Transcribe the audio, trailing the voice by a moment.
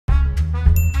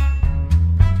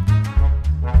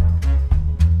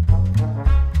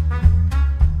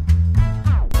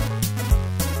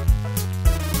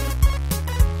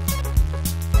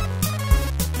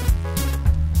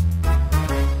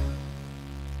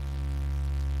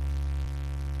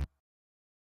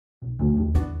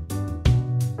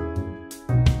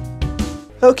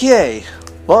Okay,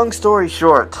 long story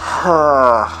short,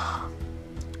 where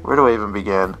do I even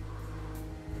begin?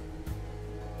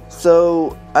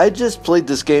 So, I just played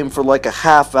this game for like a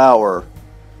half hour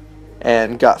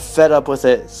and got fed up with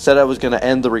it, said I was going to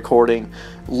end the recording,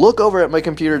 look over at my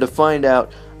computer to find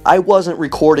out I wasn't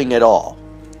recording at all.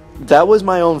 That was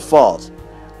my own fault.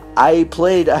 I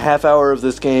played a half hour of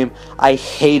this game, I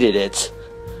hated it.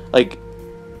 Like,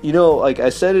 you know, like I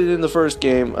said it in the first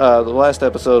game, the last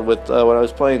episode with when I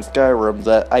was playing Skyrim,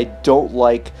 that I don't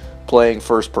like playing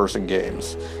first-person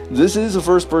games. This is a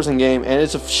first-person game, and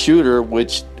it's a shooter,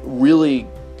 which really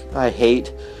I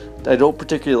hate. I don't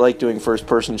particularly like doing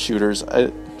first-person shooters,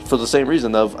 for the same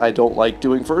reason of I don't like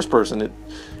doing first-person. It,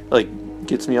 like,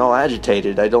 gets me all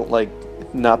agitated. I don't like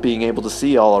not being able to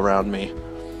see all around me.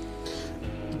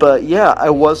 But yeah, I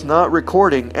was not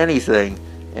recording anything.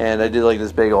 And I did like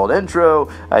this big old intro,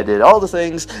 I did all the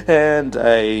things, and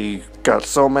I got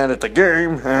so mad at the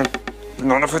game, and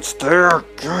none of it's there.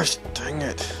 Gosh dang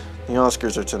it. The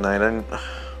Oscars are tonight,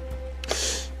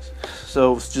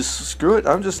 so just screw it,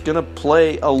 I'm just gonna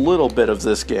play a little bit of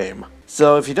this game.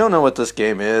 So if you don't know what this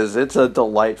game is, it's a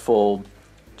delightful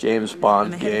James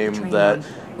Bond game that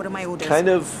kind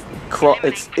of,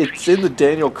 it's in the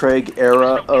Daniel Craig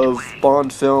era of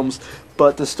Bond films.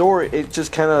 But the story, it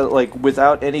just kind of, like,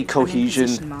 without any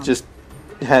cohesion, just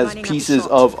has pieces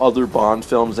of other Bond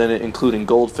films in it, including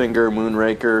Goldfinger,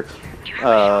 Moonraker,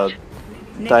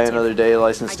 Die Another Day,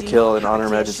 License to Kill, and Honor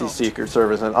Majesty's Secret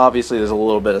Service. And obviously there's a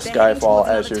little bit of Skyfall,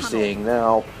 as you're seeing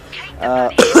now.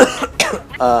 But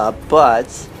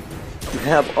you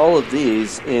have all of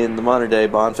these in the modern day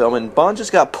Bond film, and Bond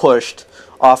just got pushed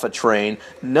off a train.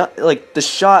 Not, like, the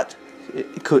shot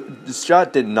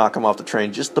didn't knock him off the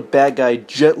train. Just the bad guy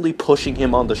gently pushing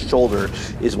him on the shoulder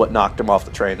is what knocked him off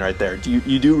the train right there.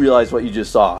 You do realize what you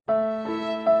just saw?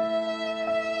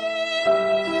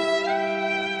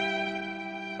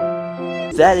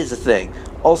 That is a thing.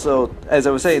 Also, as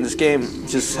I was saying, this game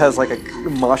just has like a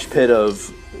mosh pit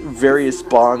of various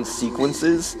Bond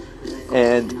sequences,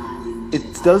 and it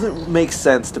doesn't make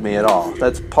sense to me at all.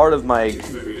 That's part of my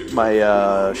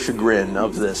chagrin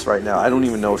of this right now. I don't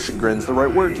even know if chagrin's the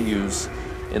right word to use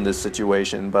in this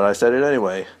situation, but I said it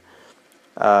anyway.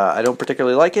 I don't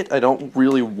particularly like it. I don't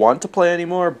really want to play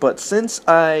anymore, but since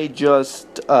I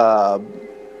just have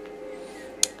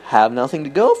nothing to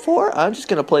go for, I'm just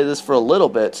going to play this for a little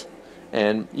bit,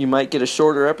 and you might get a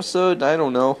shorter episode. I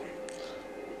don't know.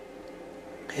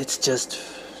 It's just,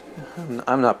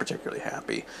 I'm not particularly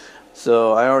happy.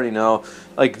 So I already know,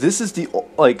 like, this is the,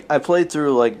 like, I played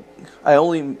through, like, I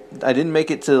didn't make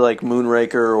it to, like,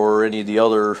 Moonraker or any of the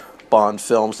other Bond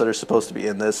films that are supposed to be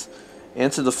in this.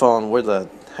 Answer the phone. Where the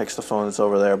heck's the phone? It's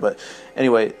over there. But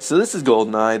anyway, so this is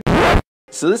GoldenEye.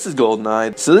 So this is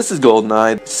GoldenEye. So this is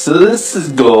GoldenEye. So this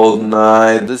is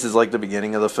GoldenEye. This is like the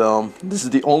beginning of the film. This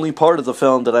is the only part of the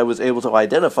film that I was able to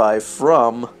identify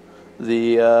from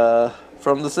the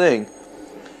thing.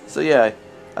 So yeah,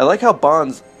 I like how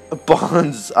Bond's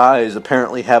eyes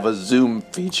apparently have a zoom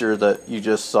feature that you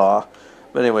just saw.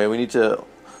 But anyway, we need to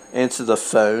answer the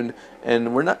phone,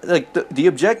 and we're not, like, the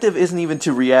objective isn't even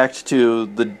to react to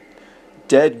the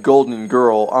dead golden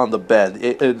girl on the bed.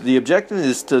 The objective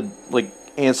is to, like,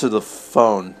 answer the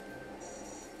phone.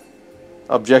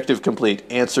 Objective complete.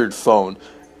 Answered phone.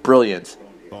 Brilliant.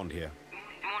 Bond here.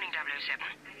 Morning, 007.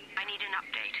 I need an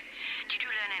update. Did you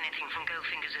learn anything from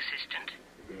Goldfinger's assistant?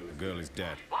 The girl is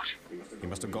dead. What? He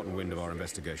must have gotten wind of our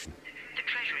investigation. The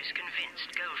Treasury is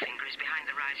convinced Goldfinger is behind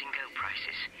the rising gold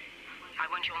prices. I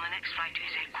want you on the next flight to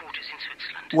his headquarters in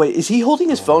Switzerland. Wait, is he holding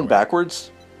his phone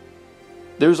backwards?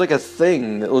 There was like a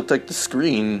thing that looked like the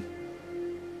screen.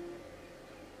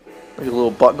 Like a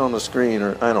little button on the screen,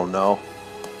 or I don't know.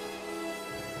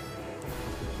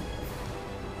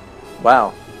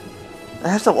 Wow. I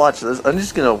have to watch this. I'm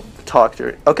just gonna talk to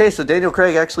her. Okay, so Daniel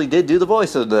Craig actually did do the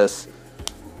voice of this.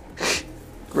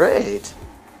 Great.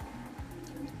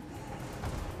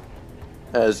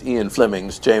 As Ian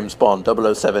Fleming's James Bond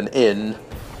 007 in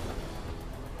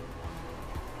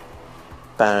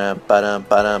 007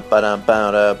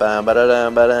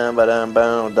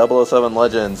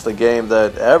 Legends, the game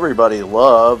that everybody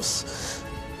loves.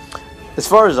 As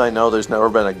far as I know, there's never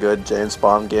been a good James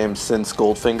Bond game since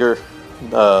Goldfinger,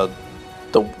 the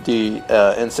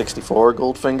N64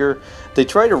 Goldfinger. They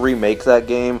tried to remake that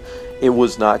game. It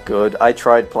was not good. I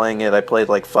tried playing it. I played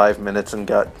like 5 minutes and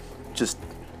got just...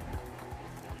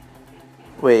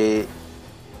 Wait.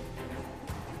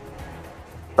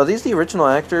 Are these the original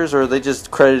actors, or are they just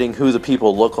crediting who the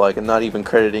people look like and not even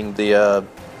crediting the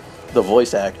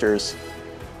voice actors?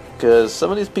 Because some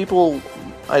of these people,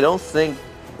 I don't think,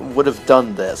 would have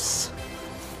done this.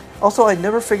 Also, I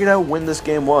never figured out when this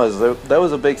game was. That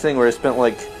was a big thing where I spent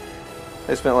like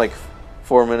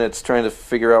 4 minutes trying to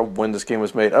figure out when this game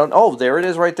was made. Oh, there it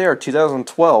is right there,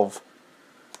 2012.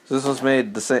 So this was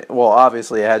made the same. Well,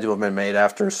 obviously, it had to have been made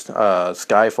after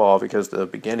Skyfall because the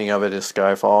beginning of it is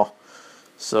Skyfall.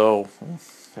 So,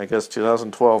 I guess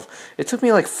 2012. It took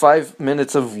me like 5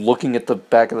 minutes of looking at the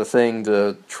back of the thing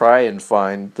to try and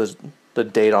find the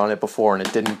date on it before, and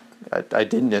it didn't. I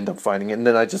didn't end up finding it, and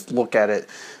then I just look at it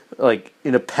like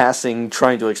in a passing,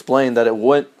 trying to explain that it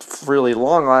went really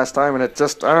long last time, and it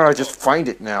just I just find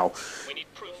it now. We need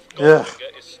proof Yeah.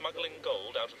 Goldfinger is smuggling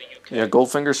gold out of the UK. Yeah,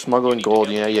 Goldfinger smuggling gold.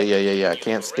 Yeah.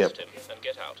 Can't skip. Arrest him and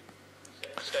get out.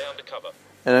 Stay undercover.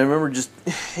 And I remember just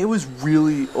it was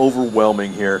really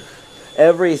overwhelming here.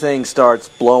 Everything starts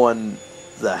blowing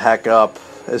the heck up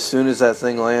as soon as that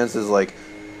thing lands. Is like,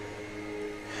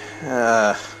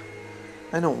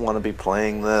 I don't want to be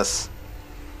playing this.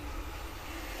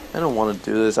 I don't want to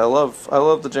do this. I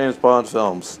love the James Bond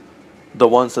films, the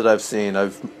ones that I've seen.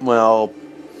 I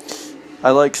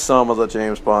like some of the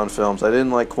James Bond films. I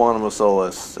didn't like Quantum of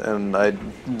Solace, and I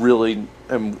really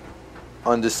am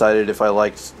undecided if I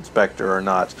liked Spectre or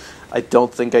not. I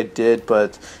don't think I did,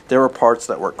 but there were parts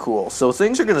that were cool. So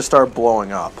things are going to start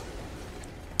blowing up.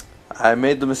 I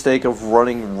made the mistake of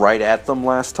running right at them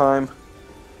last time.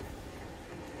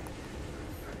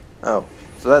 Oh,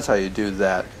 so that's how you do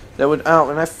that. That would out,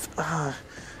 and I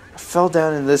fell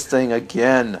down in this thing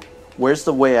again. Where's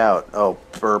the way out? Oh,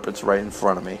 burp! It's right in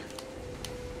front of me.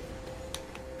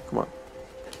 Come on,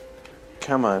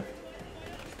 come on.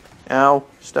 Ow!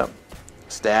 Stop!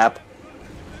 Stab!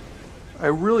 I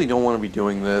really don't want to be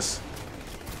doing this.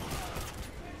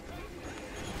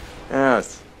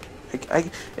 It's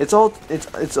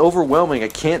overwhelming. I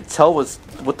can't tell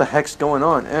what the heck's going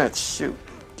on. Shoot.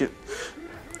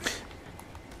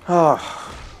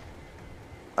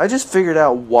 I just figured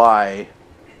out why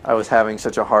I was having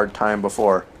such a hard time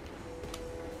before.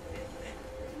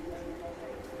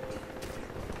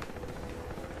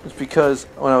 It's because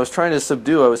when I was trying to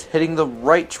subdue, I was hitting the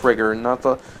right trigger and not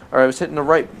the... Or I was hitting the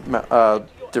right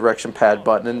direction pad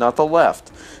button and not the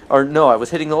left. Or no, I was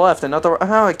hitting the left and not the...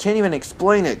 Oh, I can't even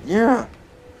explain it. Yeah.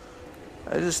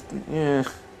 Yeah.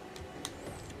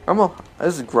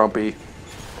 This is grumpy.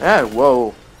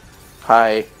 Whoa.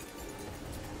 Hi.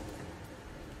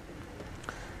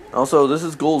 Also, this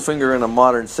is Goldfinger in a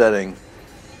modern setting.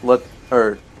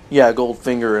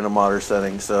 Goldfinger in a modern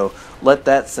setting, so let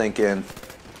that sink in.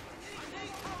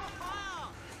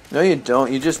 No, you don't.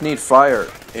 You just need fire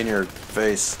in your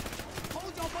face.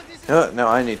 No,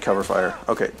 I need cover fire.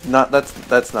 Okay,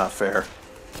 that's not fair.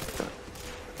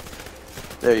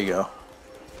 There you go.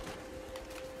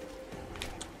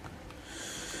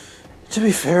 To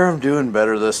be fair, I'm doing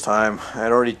better this time.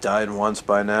 I'd already died once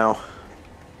by now.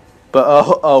 But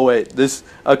oh wait, this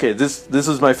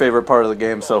is my favorite part of the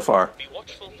game so far.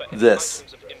 This.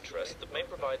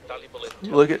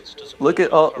 Look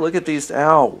at these.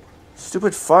 Ow,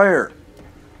 stupid fire.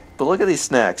 But look at these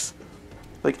snacks.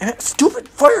 Like stupid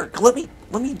fire. Let me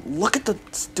look at the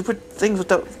stupid things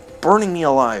without burning me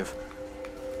alive.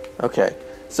 Okay,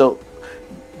 so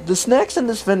the snacks in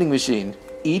this vending machine: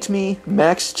 Eat Me,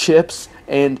 Max Chips,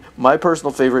 and my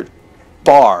personal favorite,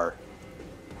 Bar.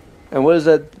 And what does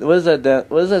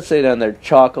that say down there?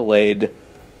 Chocolate.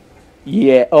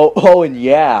 Yeah. Oh, and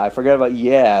yeah. I forgot about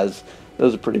yes.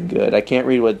 Those are pretty good. I can't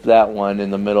read what that one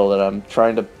in the middle that I'm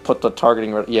trying to put the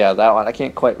targeting. Yeah, that one. I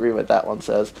can't quite read what that one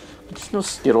says. But there's no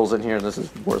Skittles in here, and this is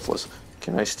worthless.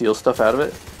 Can I steal stuff out of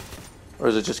it? Or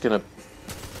is it just gonna...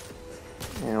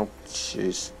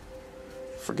 jeez.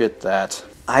 Forget that.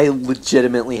 I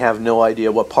legitimately have no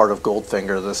idea what part of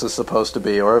Goldfinger this is supposed to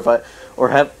be, or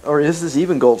is this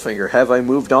even Goldfinger? Have I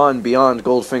moved on beyond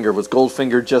Goldfinger? Was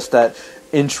Goldfinger just that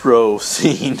intro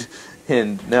scene,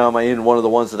 and now am I in one of the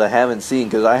ones that I haven't seen?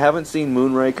 Because I haven't seen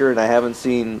Moonraker, and I haven't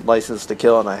seen License to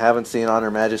Kill, and I haven't seen On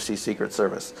Her Majesty's Secret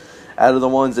Service. Out of the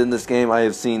ones in this game, I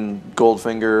have seen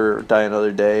Goldfinger, Die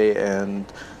Another Day, and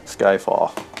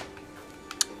Skyfall.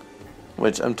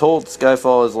 Which I'm told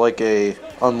Skyfall is like a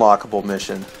unlockable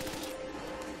mission.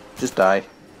 Just die.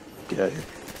 Get out of here.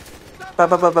 Bow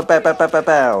bow bow bow bow bow bow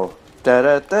bow. Da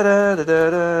da da da da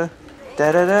da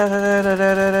da da da da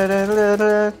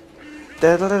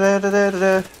da da da da da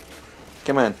da.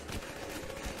 Come on.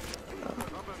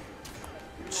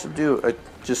 Subdue. I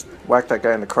just whacked that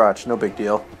guy in the crotch. No big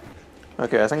deal.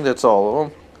 Okay, I think that's all of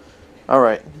them.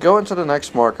 Alright, go into the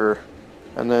next marker,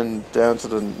 and then down to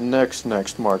the next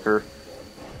marker.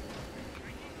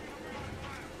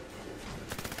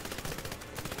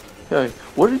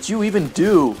 What did you even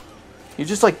do? You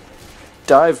just like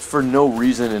dived for no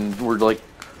reason and were like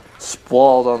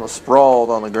sprawled on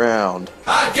the ground.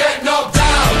 I get knocked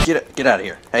down. Get out of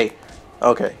here. Hey.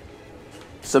 Okay.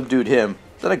 Subdued him.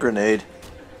 Is that a grenade?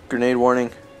 Grenade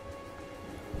warning.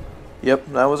 Yep,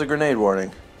 that was a grenade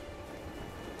warning.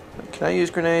 Can I use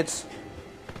grenades?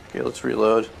 Okay, let's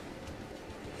reload.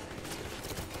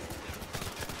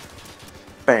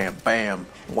 Bam, bam.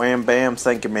 Wham, bam.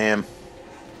 Thank you, ma'am.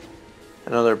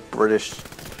 Another British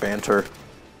banter.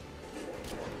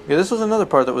 Okay, this was another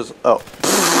part that was... Oh.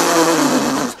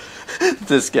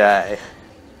 This guy.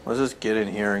 Let's just get in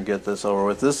here and get this over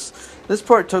with. This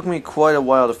part took me quite a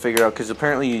while to figure out, because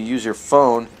apparently you use your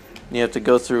phone and you have to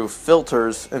go through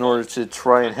filters in order to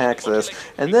try and hack this.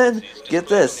 And then, get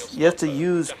this, you have to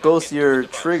use both your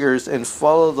triggers and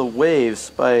follow the waves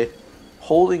by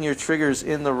holding your triggers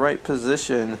in the right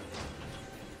position.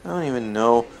 I don't even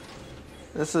know.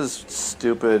 This is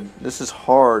stupid. This is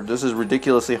hard. This is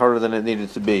ridiculously harder than it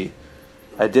needed to be.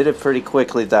 I did it pretty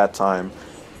quickly that time.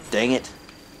 Dang it.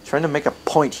 Trying to make a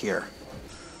point here.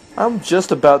 I'm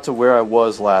just about to where I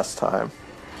was last time.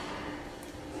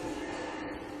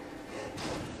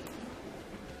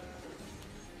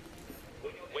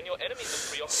 When your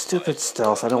enemies are preoccupied, Stupid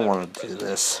stealth. I don't want to do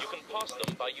this. you can pass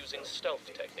them by using stealth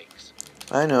techniques.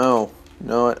 I know.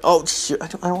 No. Oh, shoot.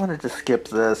 I wanted to skip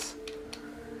this.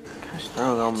 Gosh, I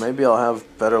don't know. Maybe I'll have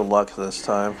better luck this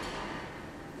time.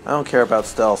 I don't care about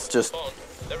stealth. Just... Bond,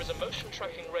 there is a motion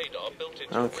tracking radar built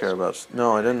into I don't care about...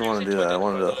 No, I didn't want to do that. I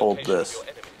wanted to hold this.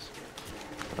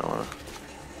 I don't want to...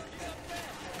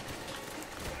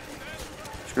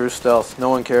 Screw stealth. No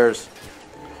one cares.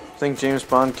 Think James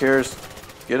Bond cares?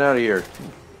 Get out of here.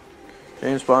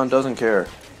 James Bond doesn't care.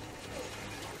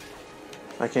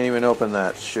 I can't even open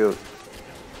that. Shoot.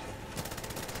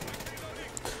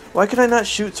 Why could I not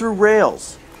shoot through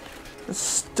rails? That's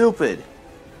stupid.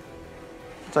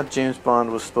 I thought James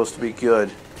Bond was supposed to be good.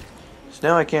 So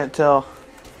now I can't tell.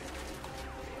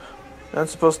 I'm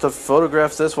supposed to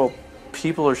photograph this while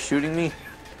people are shooting me?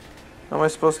 How am I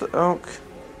supposed to... Oh.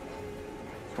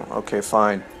 Okay,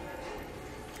 fine.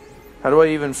 How do I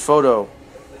even photo?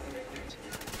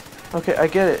 Okay, I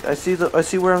get it. I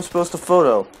see where I'm supposed to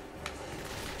photo.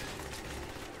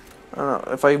 I don't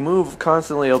know. If I move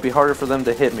constantly, it'll be harder for them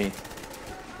to hit me.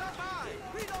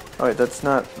 Alright, that's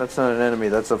not an enemy.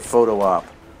 That's a photo op.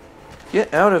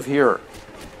 Get out of here.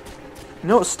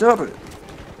 No, stop it.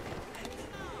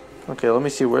 Okay, let me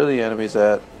see where the enemy's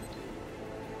at.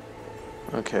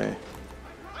 Okay.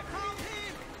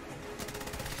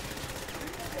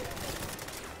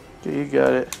 Okay, you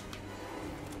got it.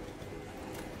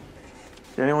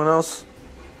 Is there anyone else?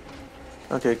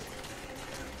 Okay.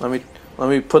 Let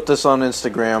me put this on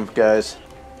Instagram, guys.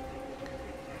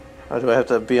 How do I have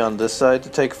to be on this side to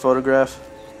take a photograph?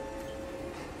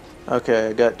 Okay,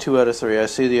 I got 2 out of 3. I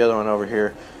see the other one over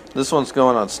here. This one's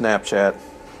going on Snapchat.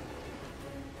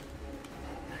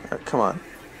 Alright, come on.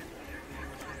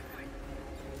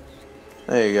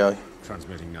 There you go.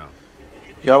 Transmitting now.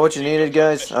 You got what you needed,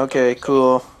 guys? Okay,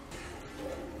 cool.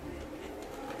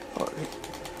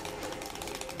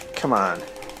 Come on.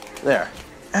 There.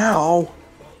 Ow!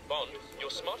 Bond,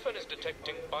 your smartphone is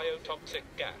detecting biotoxic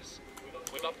gas.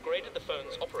 We've upgraded the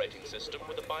phone's operating system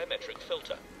with a biometric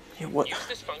filter. Yeah, what? Use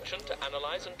this function to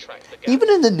analyze and track the gas. Even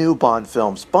in the new Bond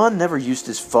films, Bond never used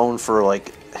his phone for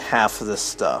like half of this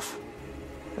stuff.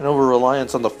 An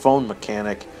over-reliance on the phone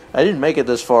mechanic. I didn't make it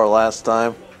this far last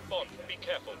time. Bond, be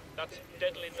careful. That's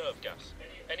deadly nerve gas.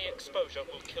 Any exposure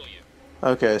will kill you.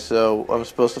 Okay, so I'm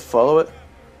supposed to follow it?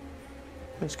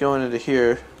 It's going into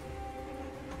here.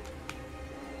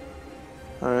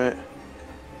 Alright.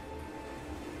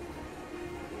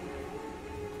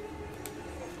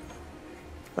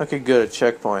 Okay, good, a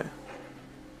checkpoint.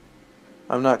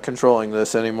 I'm not controlling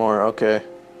this anymore, okay.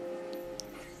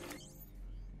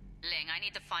 Ling, I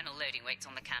need the final loading weights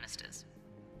on the canisters.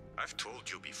 I've told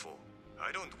you before,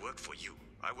 I don't work for you.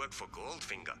 I work for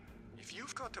Goldfinger. If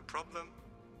you've got a problem,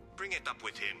 bring it up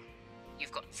with him.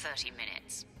 You've got 30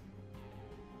 minutes.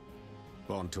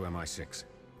 Bond to MI6.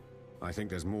 I think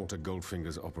there's more to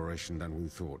Goldfinger's operation than we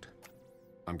thought.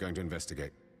 I'm going to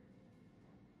investigate.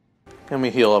 Let me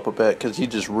heal up a bit, because you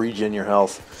just regen your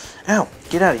health. Ow!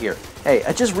 Get out of here. Hey,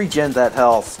 I just regen that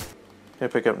health. Can I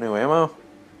pick up new ammo?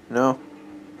 No?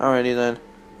 Alrighty then.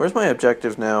 Where's my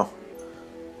objective now?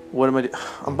 What am I doing?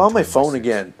 I'm on my phone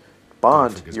again.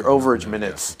 Bond, your overage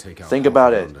minutes. Think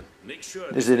about it.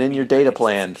 Is it in your data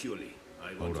plan?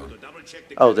 Hold on.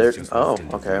 Oh, there. Oh,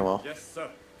 okay, well.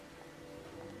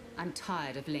 I'm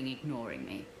tired of Ling ignoring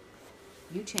me.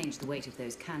 You change the weight of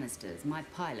those canisters, my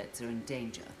pilots are in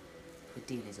danger. The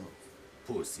deal is off.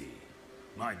 Pussy.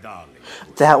 My darling.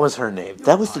 That was her name.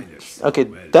 That was the... Okay,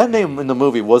 that name in the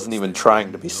movie wasn't even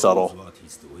trying to be subtle.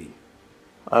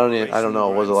 I don't know.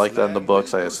 Was it like that in the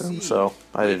books? I assume so.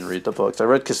 I didn't read the books. I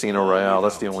read Casino Royale.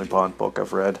 That's the only Bond book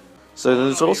I've read. So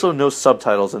there's also no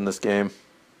subtitles in this game.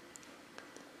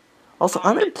 Also,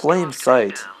 I'm in plain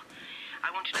sight.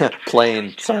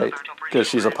 Plain sight. Because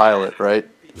she's a pilot, right?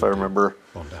 If I remember.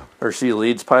 Or she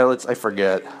leads pilots? I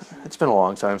forget. It's been a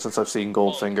long time since I've seen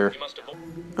Goldfinger.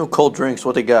 Oh, cold drinks.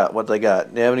 What they got? What they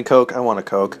got? Do you have any Coke? I want a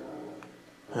Coke.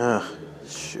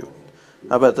 Shoot.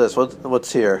 How about this?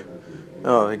 What's here?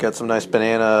 Oh, they got some nice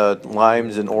banana,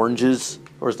 limes, and oranges.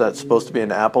 Or is that supposed to be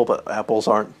an apple? But apples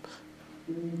aren't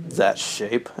that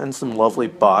shape. And some lovely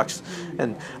box.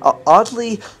 And an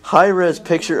oddly high-res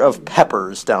picture of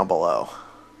peppers down below.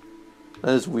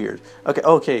 That is weird.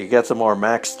 Okay, you got some more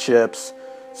Max chips.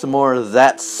 Some more of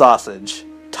that sausage.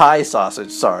 Thai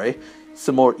sausage, sorry.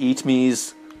 Some more Eat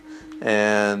Me's.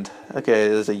 And, okay,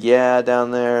 there's a yeah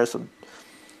down there. Some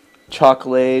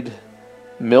chocolate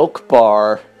milk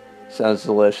bar. Sounds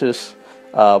delicious.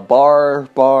 Bar.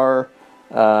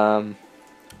 What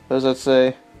does that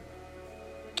say?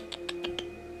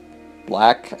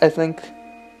 Black, I think.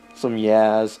 Some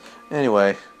yas.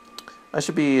 Anyway, I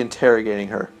should be interrogating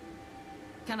her.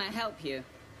 Can I help you?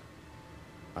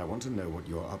 I want to know what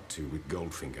you're up to with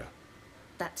Goldfinger.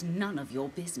 That's none of your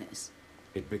business.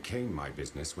 It became my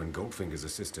business when Goldfinger's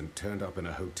assistant turned up in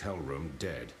a hotel room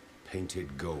dead,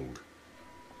 painted gold.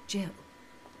 Jill.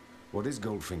 What is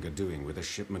Goldfinger doing with a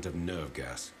shipment of nerve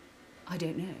gas? I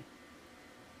don't know.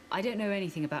 I don't know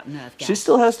anything about nerve gas. She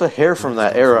still has the hair from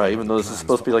that era, even though this is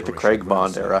supposed to be like the Craig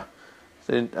Bond era.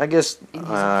 I guess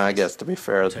to be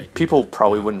fair, people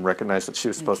probably wouldn't recognize that she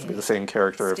was supposed to be the same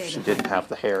character if she didn't have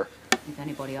the hair. If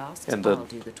anybody asks, And I'll the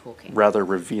do the talking. rather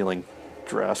revealing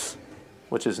dress,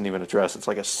 which isn't even a dress, it's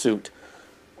like a suit.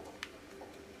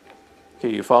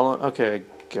 Okay, you following? Okay, I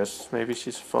guess maybe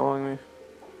she's following me.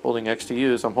 Holding X to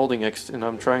use. I'm holding X and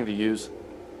I'm trying to use.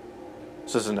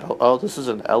 This is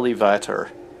an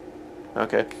elevator.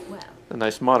 Okay. Well, A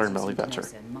nice modern since you elevator. know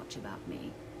so much about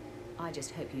me, I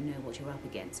just hope you know what you're up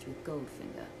against with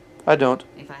Goldfinger. I don't.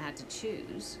 If I had to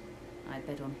choose, I'd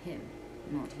bet on him,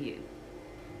 not you.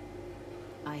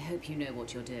 I hope you know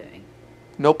what you're doing.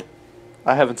 Nope.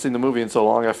 I haven't seen the movie in so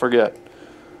long I forget.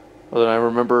 Other than I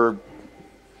remember,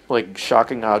 like,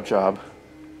 Shocking Odd Job.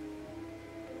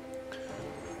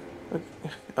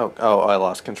 Oh, I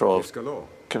lost control of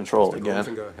control again.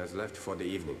 Goldfinger has left for the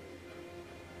evening.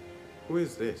 Who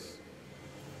is this?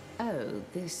 Oh,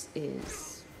 this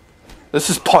is... This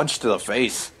is punch to the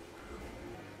face.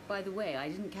 By the way, I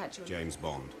didn't catch your... James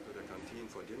Bond. To the canteen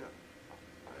for dinner.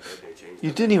 I heard they changed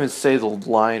You didn't even say the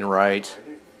line right.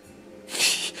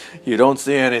 You don't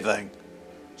see anything.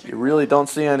 You really don't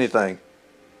see anything.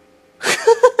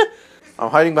 I'm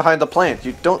hiding behind the plant.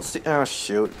 You don't see... Oh,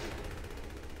 shoot.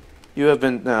 You have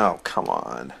been... Oh, come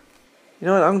on. You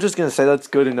know what? I'm just going to say that's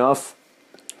good enough.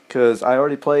 Because I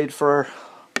already played for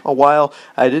a while.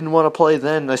 I didn't want to play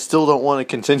then. I still don't want to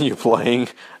continue playing.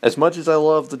 As much as I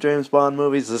love the James Bond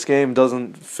movies, this game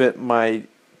doesn't fit my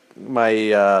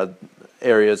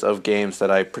areas of games that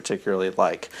I particularly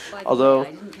like. Although,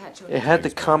 it had the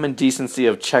common decency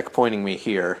of checkpointing me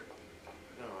here.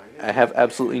 I have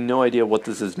absolutely no idea what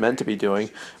this is meant to be doing,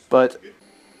 but...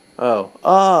 Oh,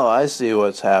 I see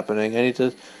what's happening. I need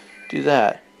to do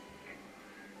that.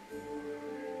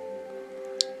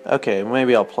 Okay,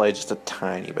 maybe I'll play just a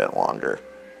tiny bit longer.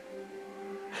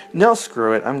 No,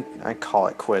 screw it. I call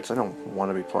it quits. I don't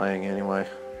want to be playing anyway.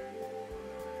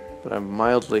 But I'm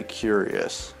mildly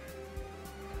curious.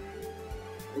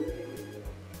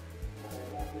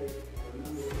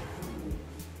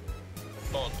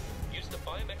 Bond, use the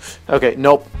biometric... Okay,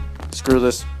 nope. Screw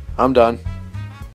this. I'm done.